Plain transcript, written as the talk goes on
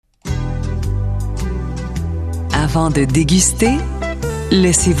Avant de déguster,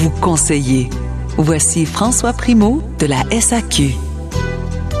 laissez-vous conseiller. Voici François Primeau de la SAQ.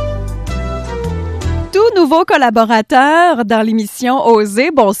 Tout nouveau collaborateur dans l'émission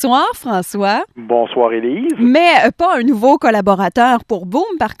Osez. Bonsoir, François. Bonsoir, Élise. Mais pas un nouveau collaborateur pour Boom,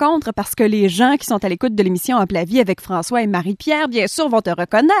 par contre, parce que les gens qui sont à l'écoute de l'émission Hop la vie avec François et Marie-Pierre, bien sûr, vont te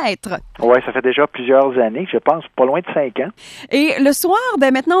reconnaître. Oui, ça fait déjà plusieurs années, je pense, pas loin de 5 ans. Et le soir,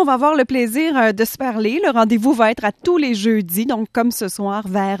 maintenant, on va avoir le plaisir de se parler. Le rendez-vous va être à tous les jeudis, donc comme ce soir,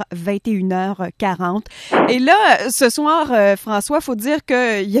 vers 21h40. Et là, ce soir, François, faut dire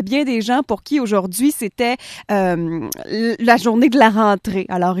qu'il y a bien des gens pour qui aujourd'hui, c'était la journée de la rentrée.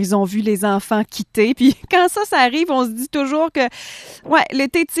 Alors, ils ont vu les enfants quitter. Puis quand ça arrive, on se dit toujours que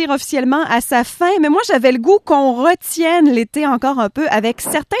l'été tire officiellement à sa fin. Mais moi, j'avais le goût qu'on retienne l'été encore un peu avec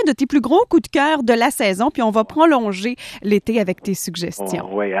certains de tes plus gros coups de cœur de la saison. Puis on va prolonger l'été avec tes suggestions.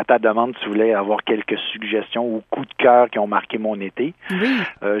 Oh, oui, à ta demande, tu voulais avoir quelques suggestions ou coups de cœur qui ont marqué mon été. Oui.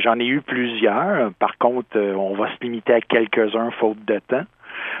 J'en ai eu plusieurs. Par contre, on va se limiter à quelques-uns faute de temps.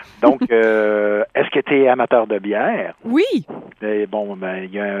 Donc, est-ce que tu es amateur de bière? Oui. Il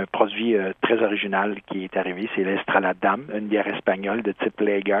y a un produit très original qui est arrivé, c'est l'Estraladam, une bière espagnole de type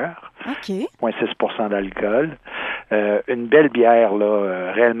Lager. OK. 0,6% d'alcool. Une belle bière,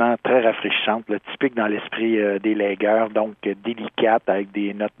 là, réellement très rafraîchissante, là, typique dans l'esprit des Lager, donc délicate avec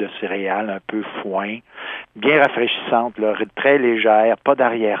des notes de céréales, un peu foin. Bien rafraîchissante, là, très légère, pas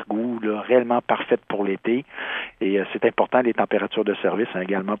d'arrière-goût, là, réellement parfaite pour l'été. Et c'est important, les températures de service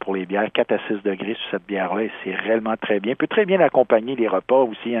également pour les bières, 4 à 6 degrés sur cette bière-là, et c'est réellement très bien. Peut très bien accompagner les repas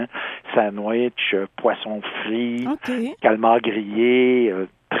aussi, hein, sandwich, poisson frit, calmar grillé,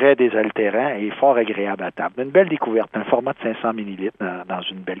 très désaltérant et fort agréable à table. Une belle découverte, un format de 500 millilitres dans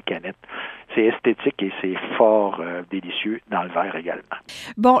une belle canette. C'est esthétique et c'est fort délicieux dans le verre également.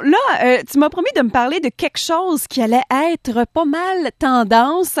 Bon, là, tu m'as promis de me parler de quelque chose qui allait être pas mal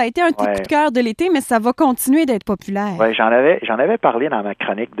tendance. Ça a été un petit coup de cœur de l'été, mais ça va continuer d'être populaire. Oui, j'en avais parlé dans ma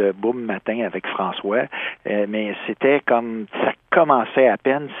chronique de Boom Matin avec François, mais c'était comme ça commençait à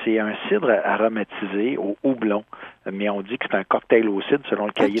peine. C'est un cidre aromatisé au houblon. Mais on dit que c'est un cocktail au cidre selon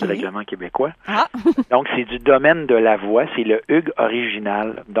le cahier de règlement québécois. Ah. Donc, c'est du domaine de la voix. C'est le Hugues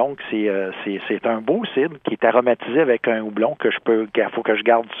original. Donc, c'est un beau cidre qui est aromatisé avec un houblon qu'il faut que je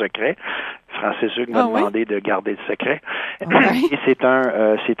garde secret. Francis Hugues m'a demandé de garder le secret. Et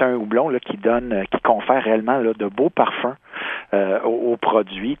c'est un houblon là, qui confère réellement là, de beaux parfums au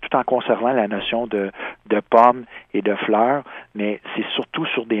produit, tout en conservant la notion de pommes et de fleurs, mais c'est surtout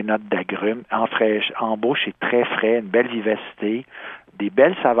sur des notes d'agrumes. En bouche, c'est très frais, une belle vivacité, des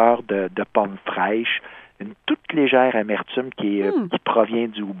belles saveurs de pommes fraîches, une toute légère amertume qui provient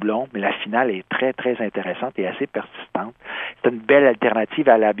du houblon, mais la finale est très, très intéressante et assez persistante. C'est une belle alternative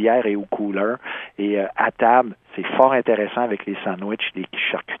à la bière et au cooler. Et à table, c'est fort intéressant avec les sandwichs, les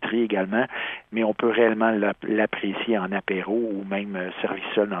charcuteries également, mais on peut réellement l'apprécier en apéro ou même servi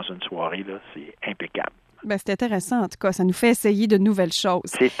seul dans une soirée. Là, c'est impeccable. Ben, c'est intéressant, en tout cas. Ça nous fait essayer de nouvelles choses.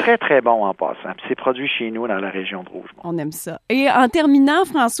 C'est très, très bon en passant. C'est produit chez nous dans la région de Rougemont. On aime ça. Et en terminant,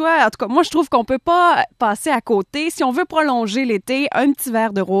 François, en tout cas, moi, je trouve qu'on peut pas passer à côté. Si on veut prolonger l'été, un petit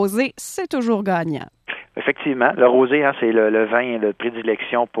verre de rosé, c'est toujours gagnant. Effectivement, le rosé, hein, c'est le vin de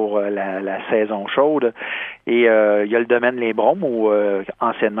prédilection pour la saison chaude. Et il y a le domaine Les Bromes, ou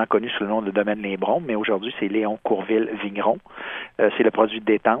anciennement connu sous le nom de domaine Les Bromes, mais aujourd'hui, c'est Léon Courville Vigneron. C'est le produit de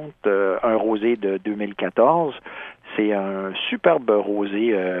détente, un rosé de 2014. C'est un superbe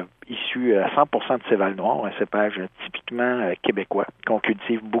rosé issu à 100% de céval noir, un cépage typiquement québécois qu'on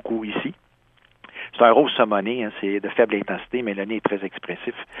cultive beaucoup ici. C'est un rose saumonné, hein, c'est de faible intensité, mais le nez est très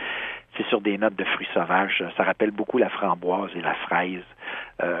expressif. C'est sur des notes de fruits sauvages. Ça rappelle beaucoup la framboise et la fraise.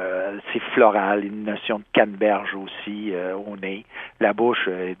 C'est floral, une notion de canneberge aussi au nez. La bouche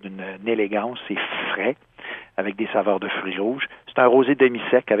est d'une élégance, c'est frais, avec des saveurs de fruits rouges. C'est un rosé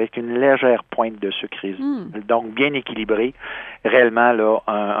demi-sec avec une légère pointe de sucre résidu. Donc, bien équilibré. Réellement, là,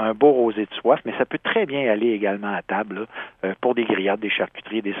 un beau rosé de soif, mais ça peut très bien aller également à table là, pour des grillades, des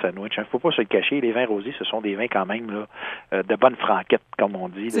charcuteries, des sandwichs. Il ne faut pas se le cacher, les vins rosés, ce sont des vins quand même là, de bonnes franquettes, comme on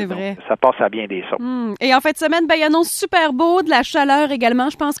dit. C'est là. vrai. Donc, ça passe à bien des sauces. Et en fin de semaine, il annonce super beau, de la chaleur également.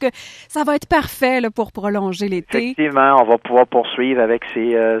 Je pense que ça va être parfait là, pour prolonger l'été. Effectivement, on va pouvoir poursuivre avec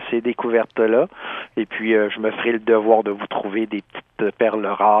ces découvertes-là. Et puis, je me ferai le devoir de vous trouver des petites perles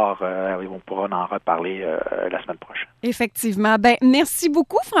rares. On pourra en reparler la semaine prochaine. Effectivement. Merci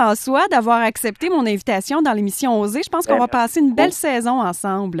beaucoup, François, d'avoir accepté mon invitation dans l'émission Osez. Je pense qu'on va passer une belle saison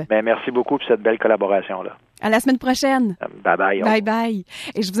ensemble. Merci beaucoup pour cette belle collaboration-là. À la semaine prochaine. Bye-bye. Bye-bye.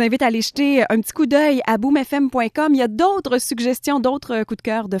 Et je vous invite à aller jeter un petit coup d'œil à boomfm.com. Il y a d'autres suggestions, d'autres coups de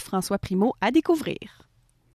cœur de François Primeau à découvrir.